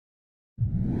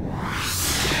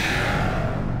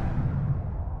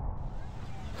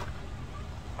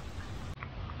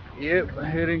Yep,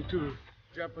 heading to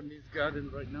Japanese garden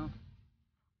right now.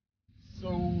 So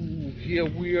here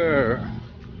we are.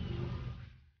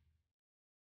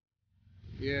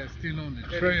 Yeah, still on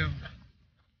the trail.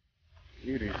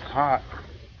 It is hot,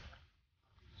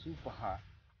 super hot,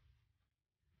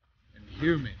 and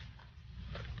humid.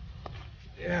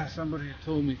 Yeah, somebody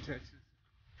told me Texas,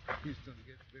 Houston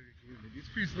gets very humid. It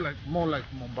feels like more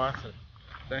like Mombasa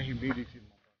than humidity in Mombasa.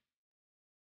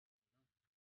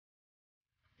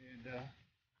 And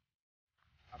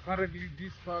apparently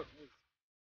this park was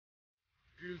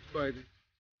built by the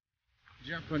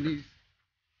Japanese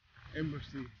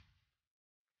embassy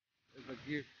as a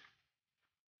gift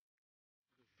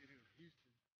to the city of Houston.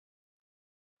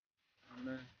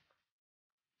 And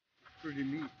it's pretty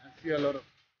neat. I see a lot of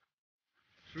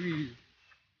trees,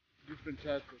 different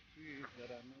types of trees that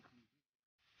are not in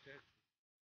Texas.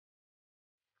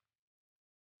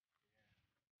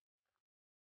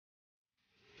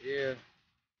 Yeah,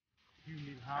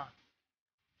 humid, hot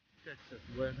Texas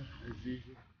weather as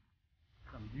usual.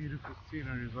 Some beautiful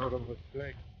sceneries all over the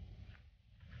place.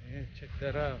 Yeah, check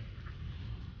that out.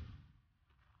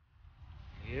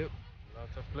 Yep,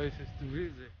 lots of places to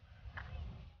visit.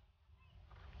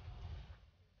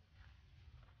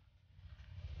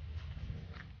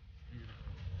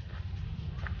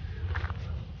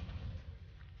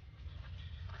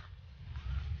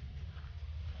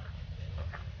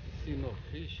 You see no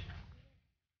fish.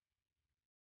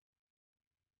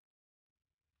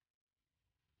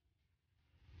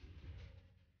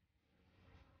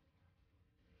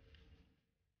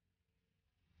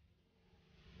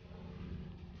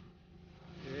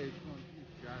 Yeah, it's on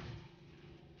fish, got it.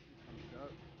 Some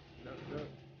duck, duck.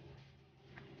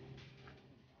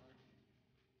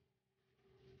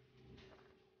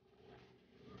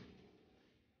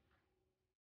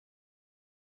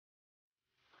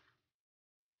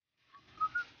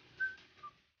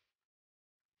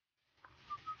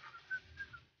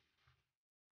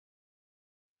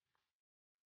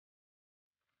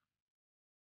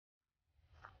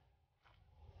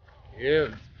 Yeah,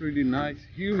 it's pretty nice.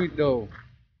 Humid though.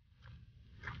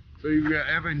 So if you're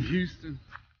ever in Houston,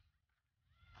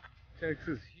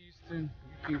 Texas, Houston,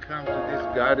 you can come to this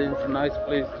garden. It's a nice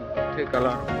place to take a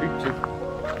lot of pictures.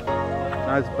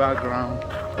 Nice background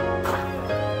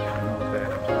and all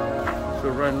that. So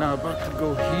right now, about to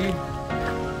go here,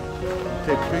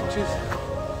 take pictures.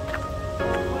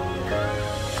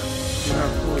 See how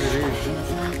cool it is.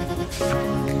 So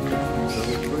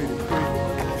it's pretty cool.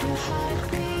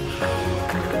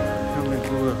 Come and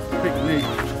do a picnic.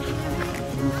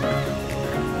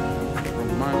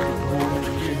 Romantic home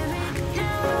here.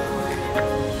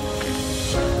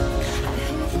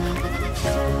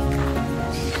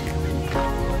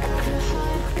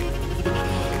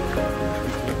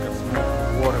 Like a small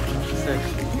water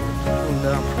section. Cool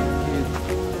down for the kids.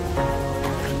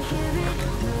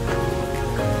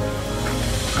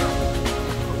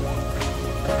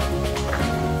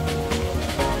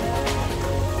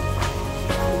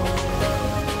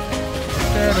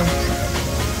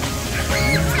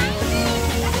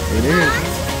 It is.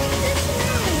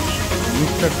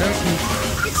 Mr. Ducky.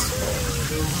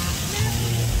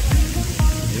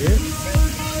 Yeah.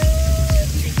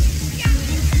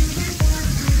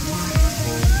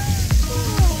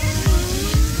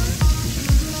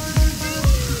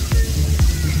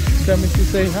 Coming to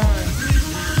say hi.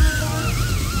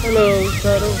 Hello,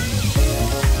 Shadow.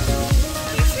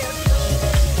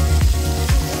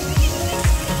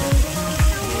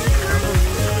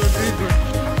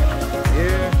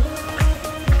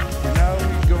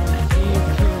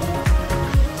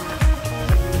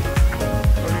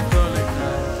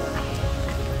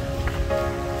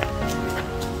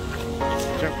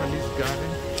 Japanese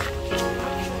garden.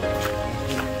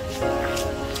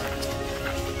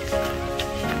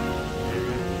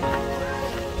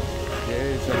 Yeah,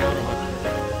 it's a lot of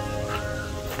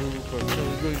food, but so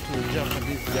we're going to a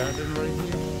Japanese garden right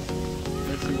here.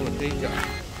 Let's see what they got.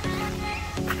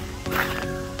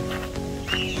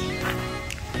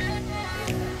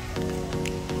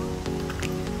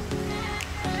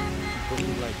 People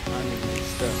who like anime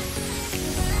stuff.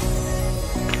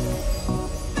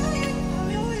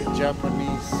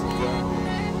 Japanese garden.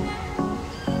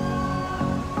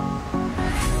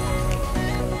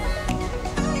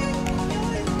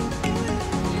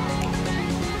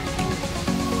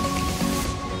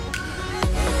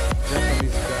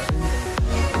 Japanese garden.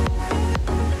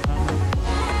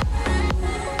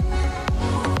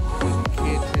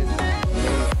 Dedicated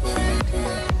made for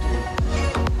 1992.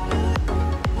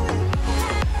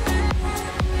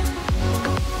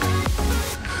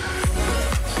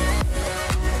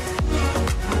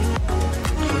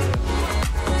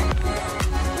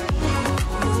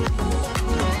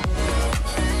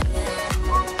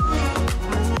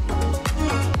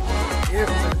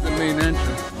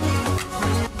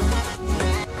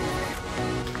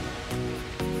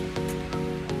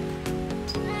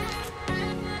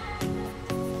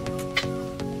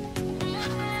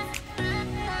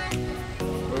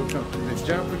 the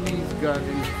Japanese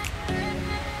garden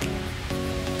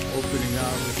opening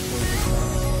hours for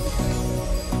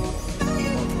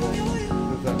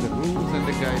those are the rules and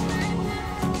the guidelines.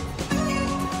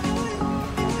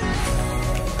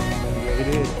 Yeah, it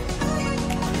is.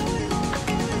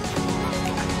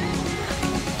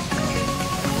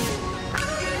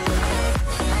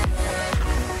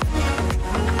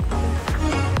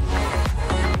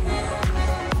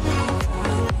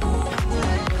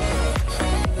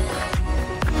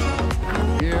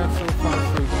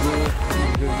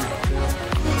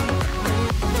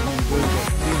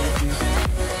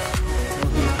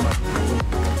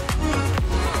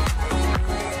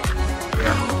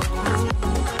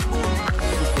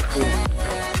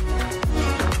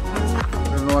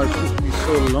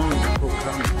 So long before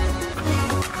coming.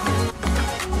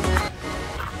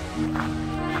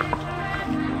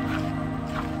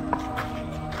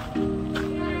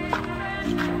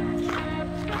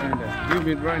 Kind of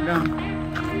humid right now,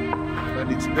 but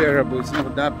it's bearable. It's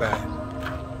not that bad.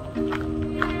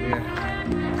 Yeah.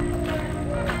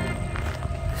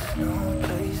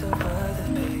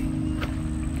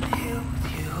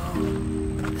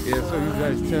 Yeah. So you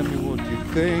guys tell me what you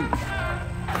think.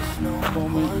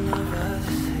 Comment.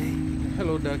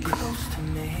 Hello, ducky.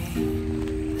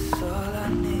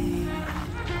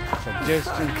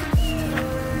 Suggestions.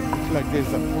 It's like there's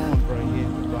a pond right here, a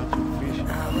bunch of fish.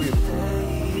 Beautiful.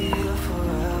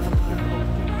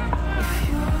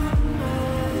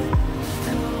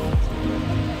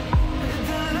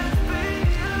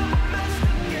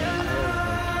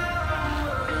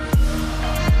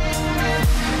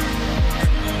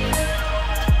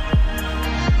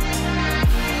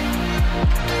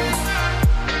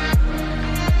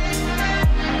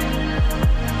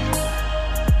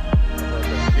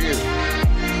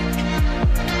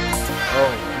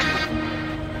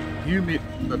 Humid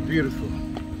but beautiful.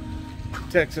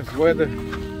 Texas weather.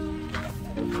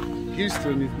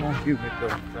 Houston is more humid though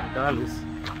than Dallas.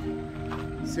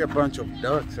 See a bunch of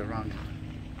ducks around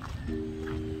here.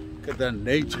 Look at that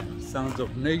nature. Sounds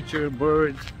of nature,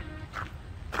 birds.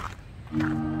 So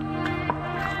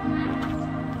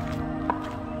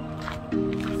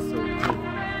cool.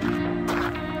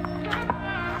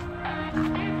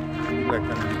 Like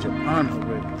I'm in Japan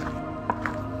already.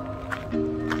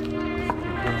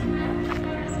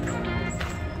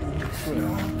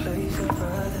 Place I'd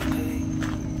rather be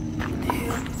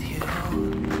here with you.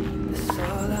 That's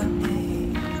all I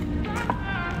need.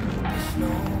 There's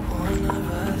no one I'd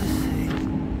rather see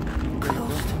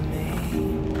close to me.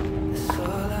 That's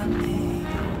all I need.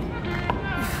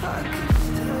 If I could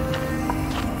stay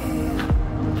here,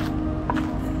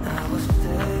 then I would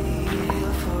stay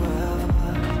here forever.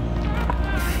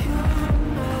 If you're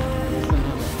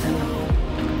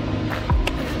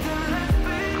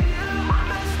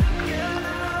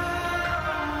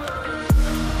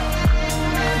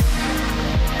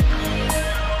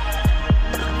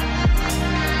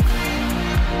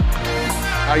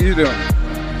How you doing?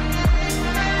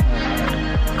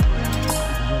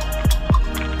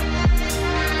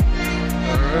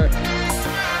 All right.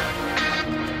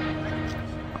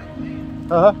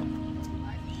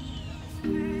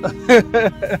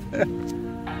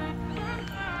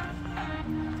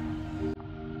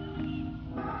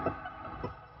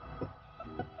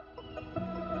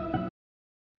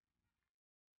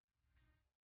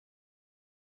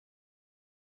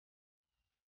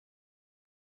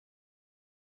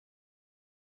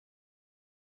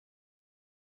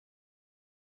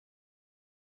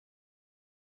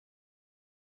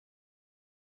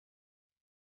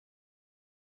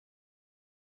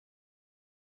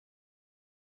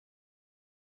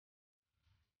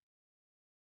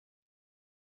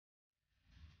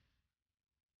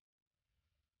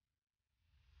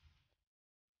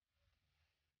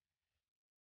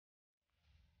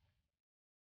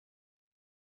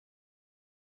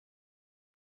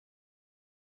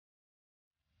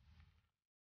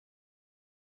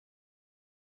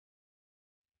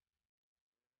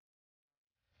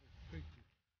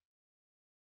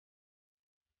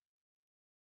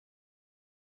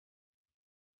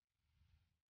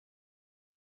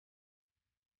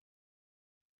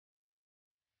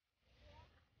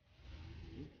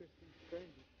 Interesting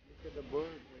strangers. Look at the bird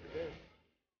right there.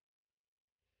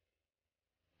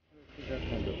 Let's see that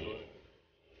kind of bird.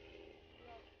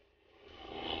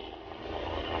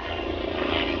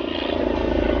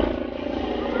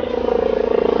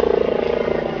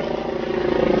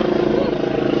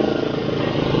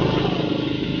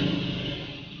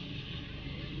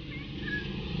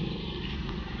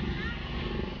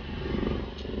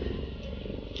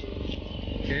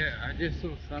 Yeah, I just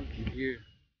saw something here.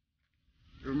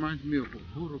 Remind reminds me of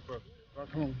Uhuru Park back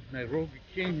home, Nairobi,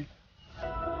 Kenya.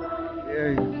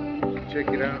 Yeah, check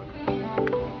it out.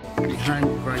 Behind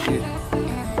me right here.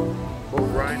 Boat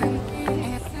riding.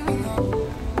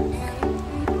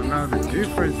 But now the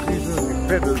difference is the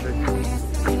pedals that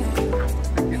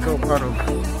it's all part of the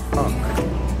park.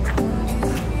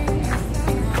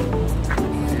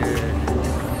 Yeah.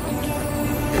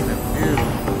 It's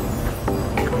beautiful.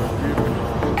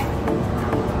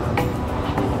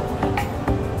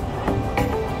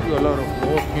 Do a lot of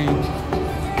walking,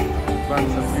 burn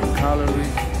some few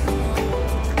calories,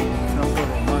 not so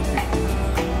romantic,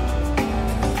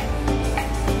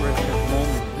 precious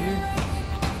moment here.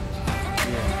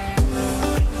 Yeah.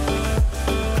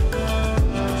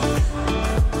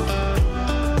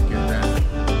 Get that.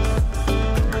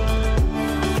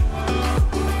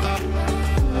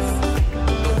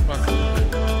 So fun.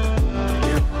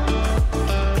 Yeah.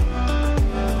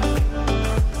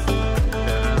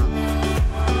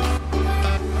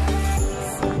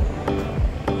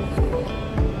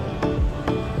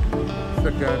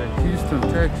 Check out in Houston,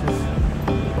 Texas.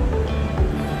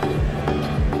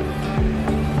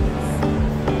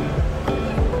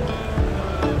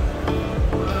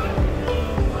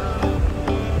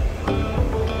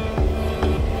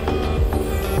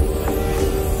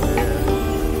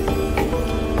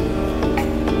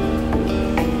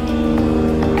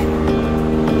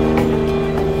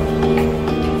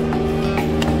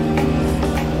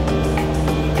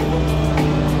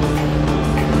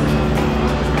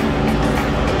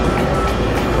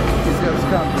 Just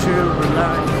come chill,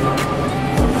 relax,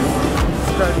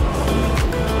 study,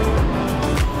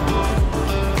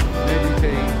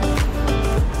 meditate,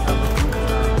 have a good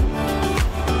time.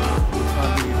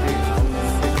 Probably a day out,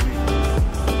 picnic,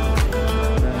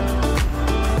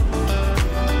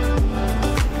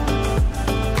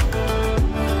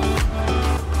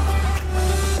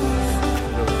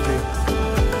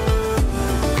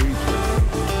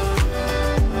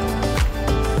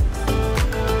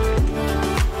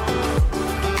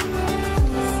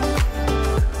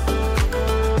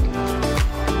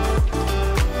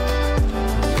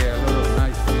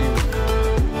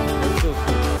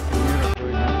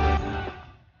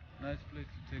 nice place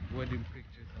to take wedding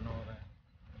pictures and all that.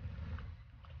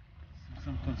 See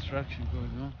some construction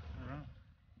going on around.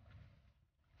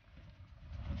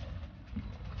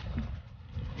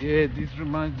 Yeah, this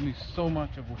reminds me so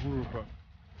much of Uhuru Park.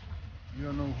 You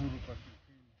don't know Uhuru Park in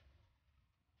Kenya?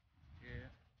 Yeah.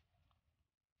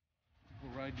 People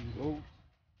riding boats.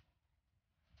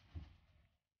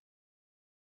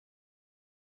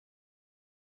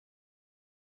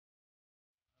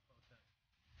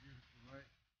 Beautiful, right?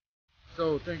 So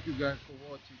thank you guys for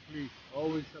watching. Please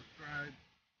always subscribe,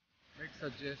 make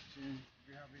suggestions. If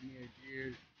you have any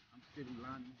ideas, I'm still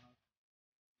learning how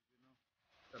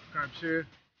to subscribe, share.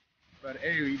 But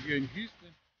anyway, if you're in Houston,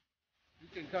 you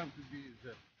can come to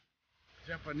this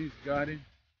Japanese garden.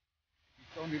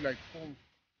 It's only like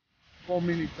 4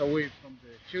 minutes away from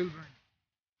the children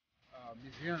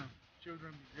museum.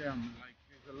 Children museum. Like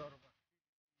there's a lot of.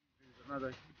 There's another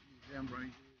huge museum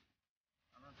right here.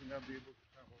 I don't think I'll be able to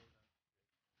cover all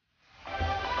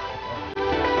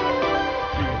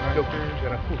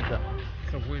that.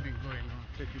 It's a wedding going on,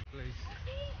 taking place.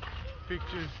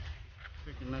 Pictures,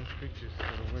 taking nice pictures for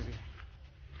the wedding.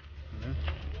 Yeah.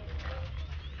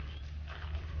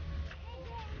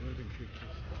 Wedding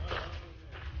pictures.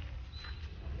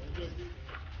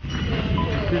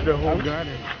 See the whole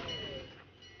garden.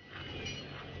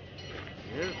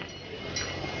 Yes.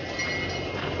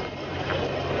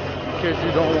 In case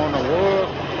you don't want to walk,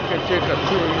 you can take a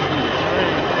tour using the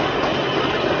train.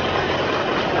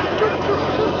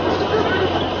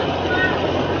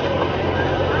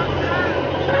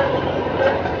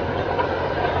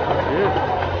 Yes.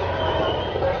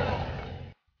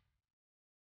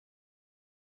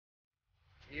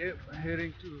 Yep,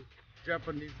 heading to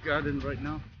Japanese garden right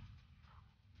now.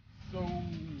 So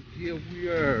here we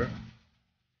are.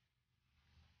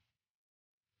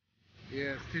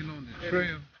 Yeah, still on the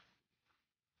trail.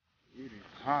 It is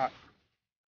hot,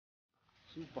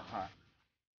 super hot,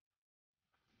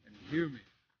 and humid.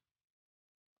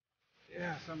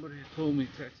 Yeah, somebody told me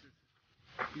Texas,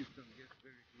 Houston gets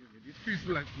very humid. It feels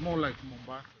like more like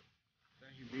Mombasa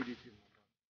than humidity in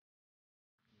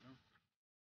Mombasa.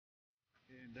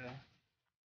 And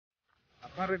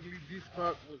apparently this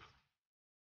park was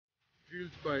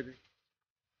built by the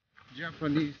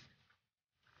Japanese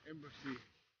embassy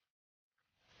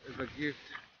as a gift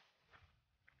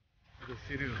to the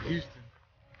city of Houston.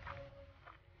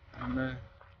 And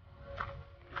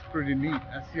it's pretty neat.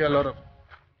 I see a lot of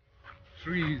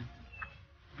trees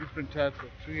different types of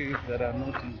trees that are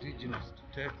not indigenous to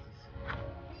Texas.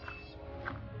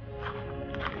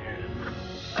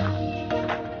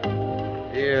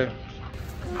 Yeah,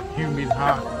 humid,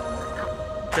 hot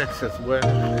Texas weather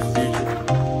as usual.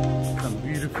 Some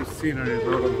beautiful scenery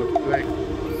all over the place.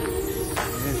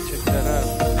 Yeah, check that out.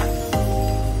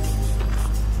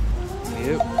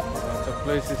 Yep, lots of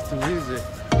places to visit.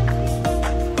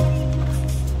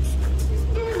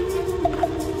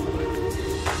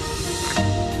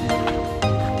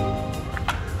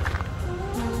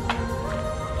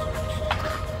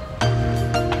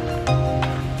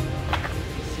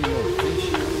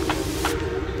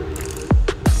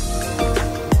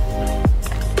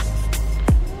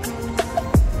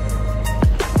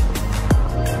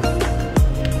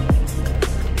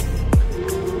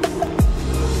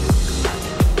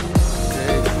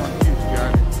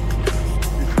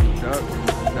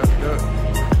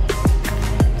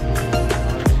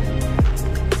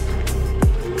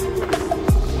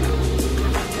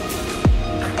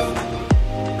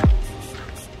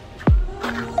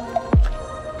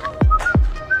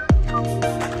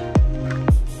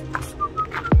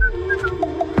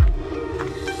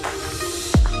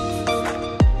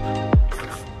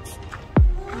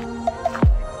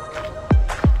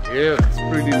 Yeah, it's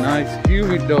pretty nice,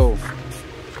 humid though.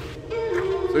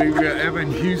 So if you're ever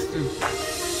in Houston,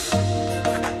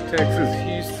 Texas,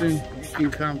 Houston, you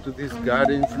can come to this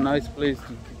garden. It's a nice place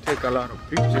to take a lot of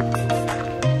pictures.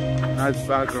 Nice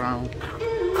background. You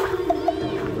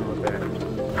know that.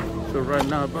 So right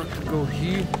now, I'm about to go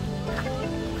here,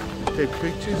 take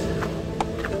pictures.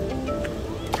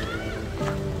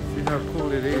 See how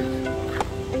cool it is.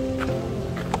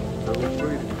 So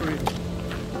pretty.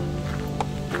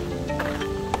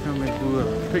 Come and do a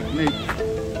picnic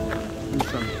and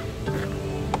some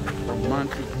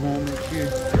romantic moment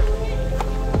here.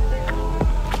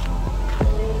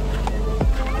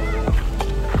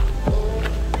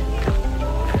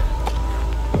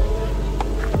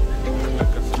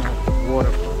 Like a small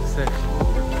water park section.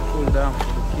 Cool down for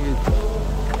the kids.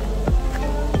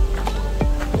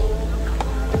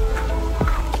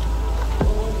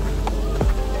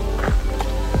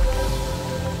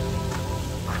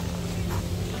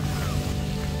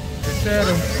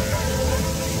 Shadow.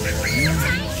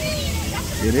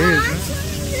 It is, huh?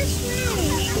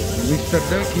 Mr.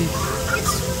 Ducky.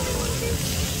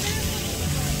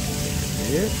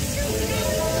 Yeah.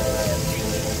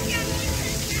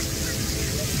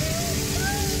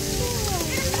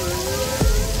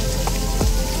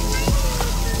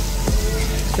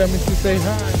 Coming to say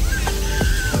hi.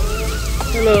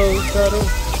 Hello, Shadow.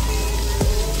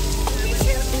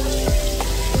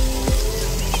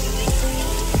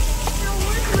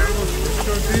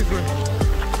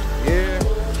 Yeah,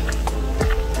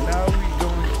 now we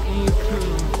going into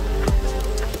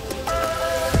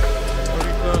what do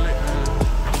you call it?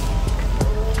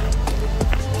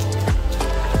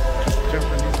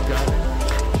 Japanese garden.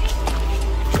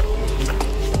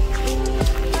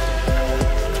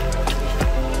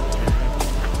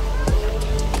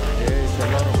 Yeah, it's a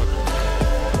lot of it.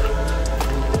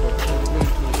 Going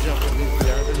to the Japanese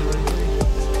garden right here.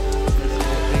 Let's see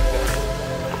what they got.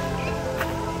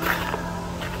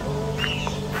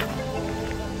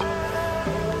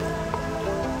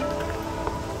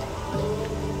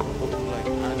 Like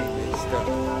anime stuff.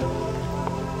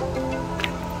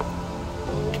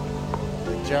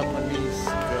 The Japanese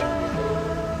garden.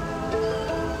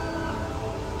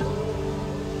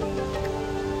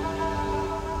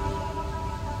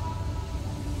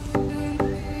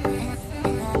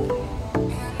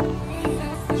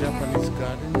 Japanese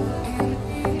garden.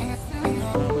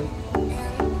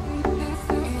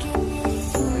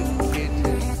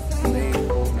 Dedicated late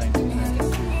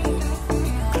 1992.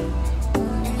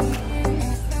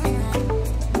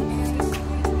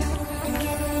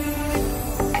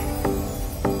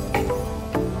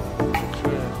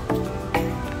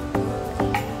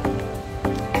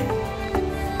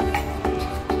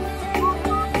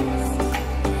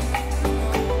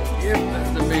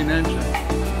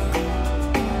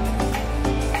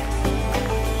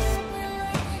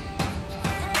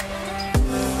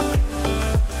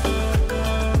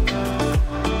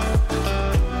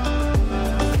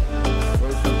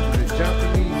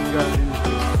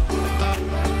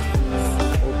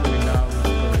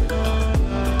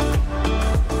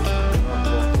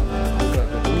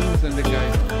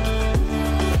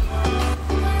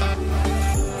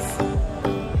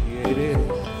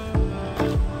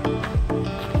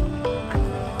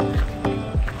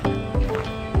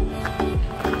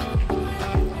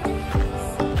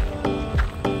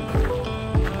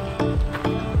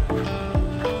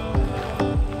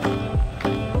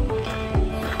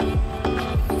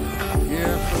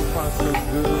 far so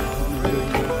good. I'm really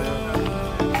good there.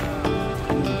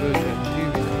 Doing good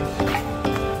activities.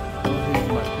 Talking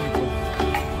to my people.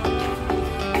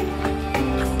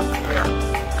 Yeah.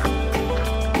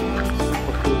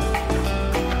 Super cool.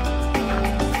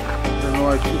 I don't know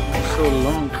why it took me so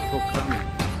long before coming.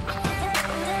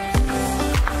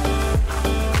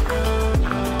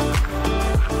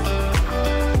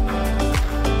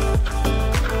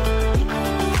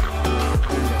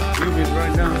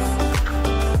 Right now,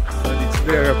 but it's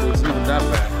bearable, it's not that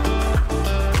bad.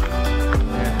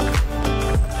 Yeah.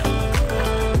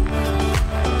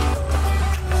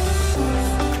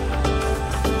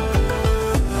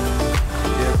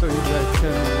 Yeah, so you guys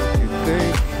tell me what you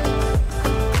think.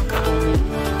 Comment.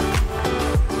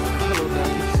 Hello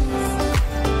guys.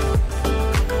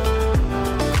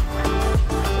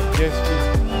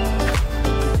 Suggestions.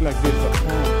 Looks like there's a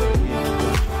pond right here.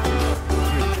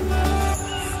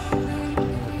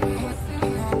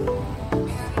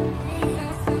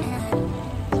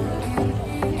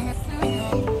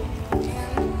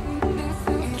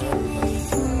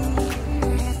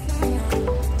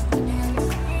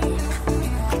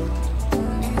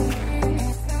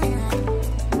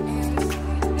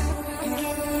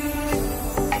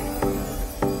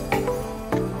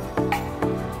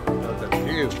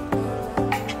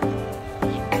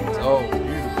 Oh,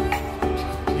 beautiful.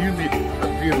 Humid,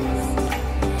 but beautiful.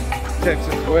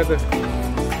 Texas weather.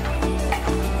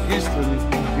 Houston is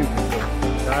beautiful.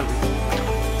 Dallas.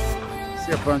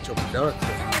 See a bunch of ducks.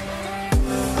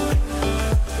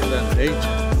 Look at that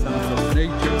nature. Sounds of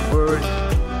nature, birds.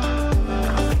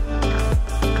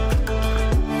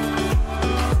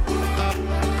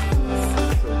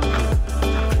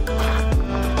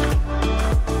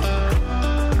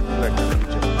 Like I'm in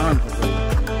Japan today.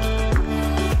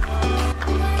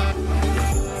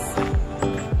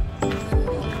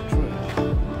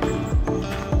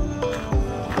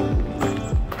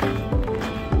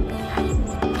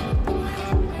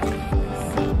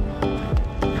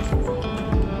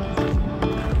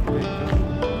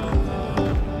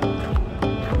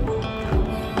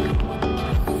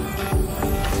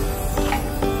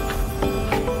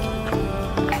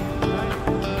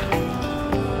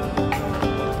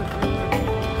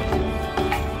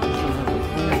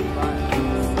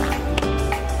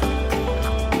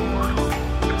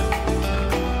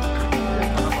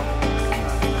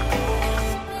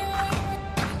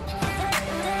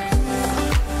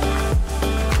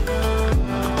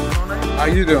 How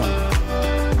you doing?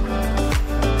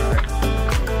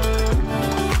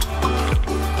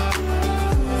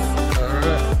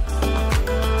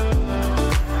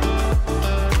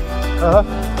 Alright.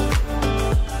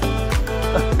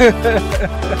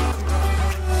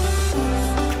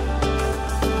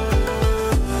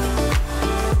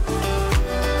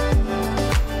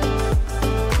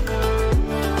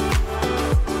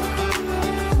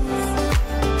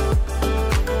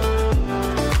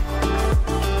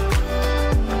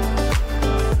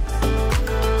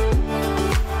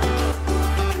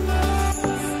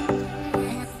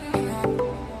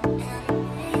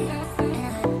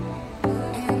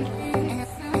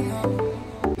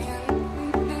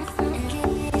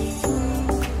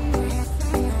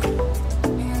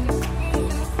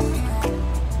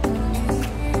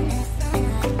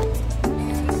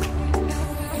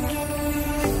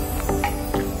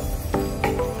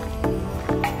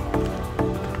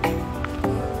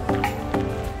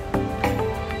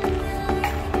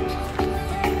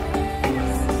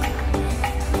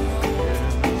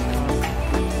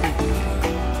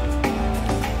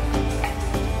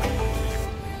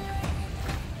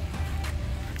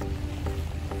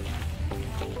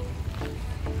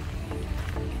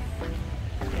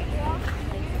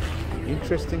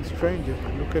 Interesting stranger.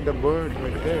 Look at the bird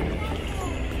right there.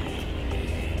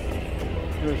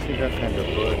 You don't see that kind of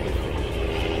bird.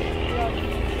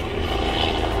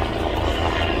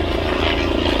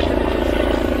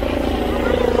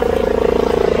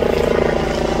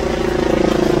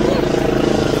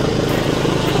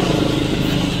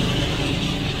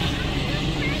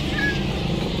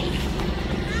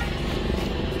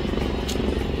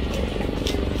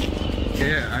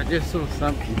 Yeah, I just saw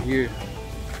something here.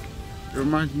 It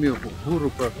reminds me of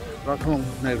Uhuru, but back home,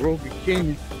 Nairobi,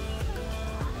 Kenya.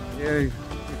 Yeah, you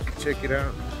can check it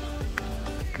out.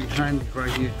 Behind me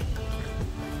right here.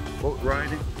 Boat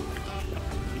riding.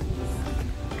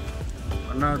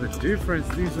 But now the difference,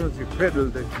 these ones you pedal,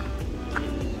 I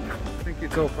think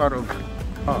it's all part of the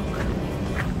park.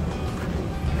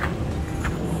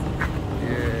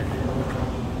 Yeah.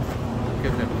 Look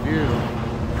at the view.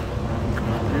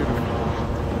 Beautiful.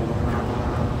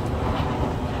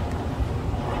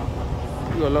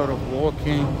 do a lot of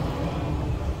walking,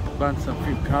 burn some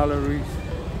few calories,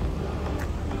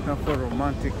 have a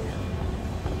romantic,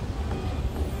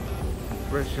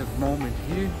 precious moment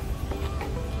here.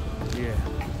 Yeah.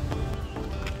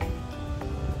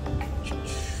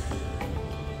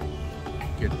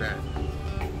 Get that.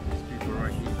 These people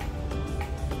right here.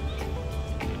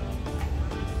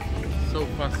 So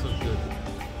far, so good.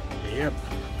 Yep.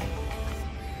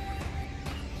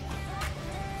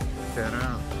 Check that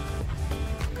out.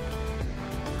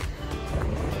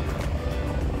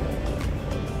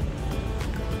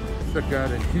 It's a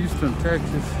guy in Houston,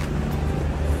 Texas.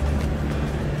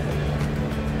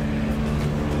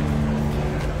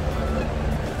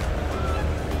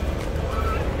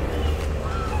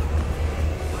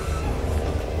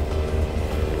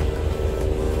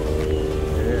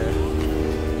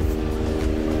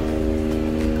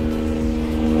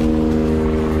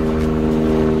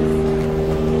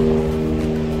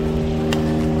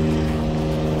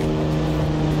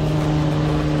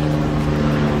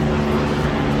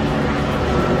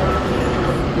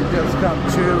 Come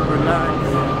chill, relax,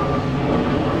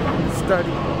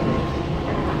 study,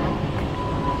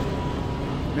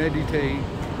 meditate,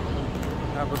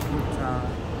 have a good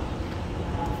time,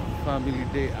 family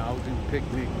day outing,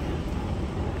 picnic,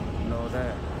 and all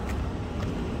that.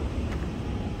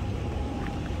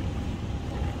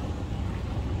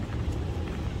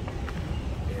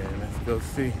 Yeah, let's go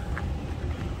see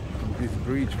this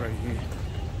bridge right here.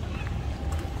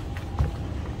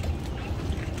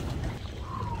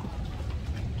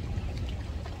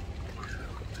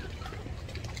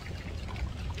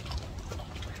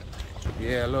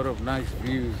 Yeah, a lot of nice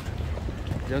views.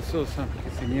 Just saw some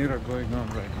quinceañera going on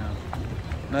right now.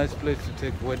 Nice place to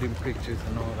take wedding pictures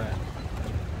and all that.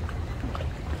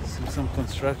 See some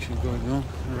construction going on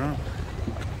around.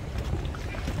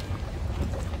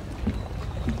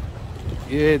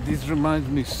 Yeah, this reminds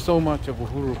me so much of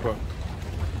Uhuru Park.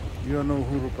 You all know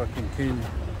Uhuru Park in Kenya.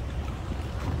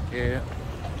 Yeah.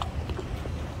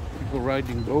 People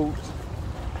riding boats.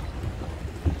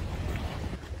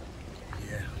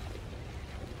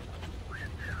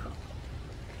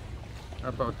 How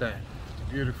about that?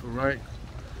 Beautiful, right?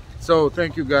 So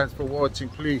thank you guys for watching.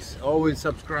 Please always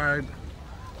subscribe,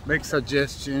 make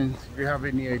suggestions. If you have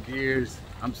any ideas,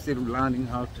 I'm still learning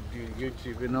how to do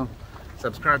YouTube, you know.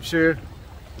 Subscribe, share.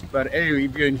 But anyway,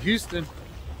 if you're in Houston,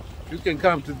 you can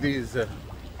come to this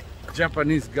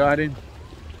Japanese garden.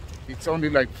 It's only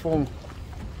like four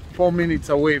minutes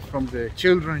away from the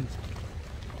children's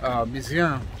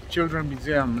museum. Children's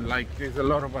museum. Like, there's a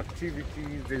lot of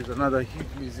activities. There's another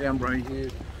huge museum right here.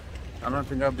 I don't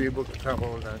think I'll be able to cover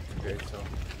all that today, so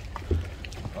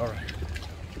all right.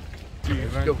 See you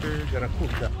right there.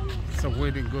 It's a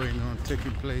wedding going on,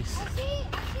 taking place.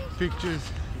 Pictures,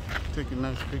 taking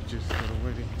nice pictures for the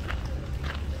wedding.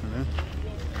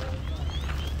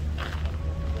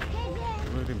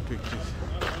 Wedding pictures.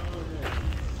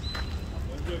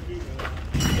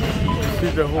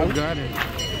 See the whole garden.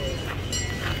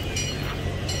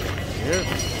 Yep.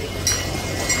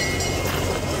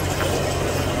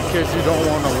 In case you don't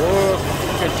want to work,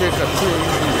 you can take a tour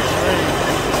using the train.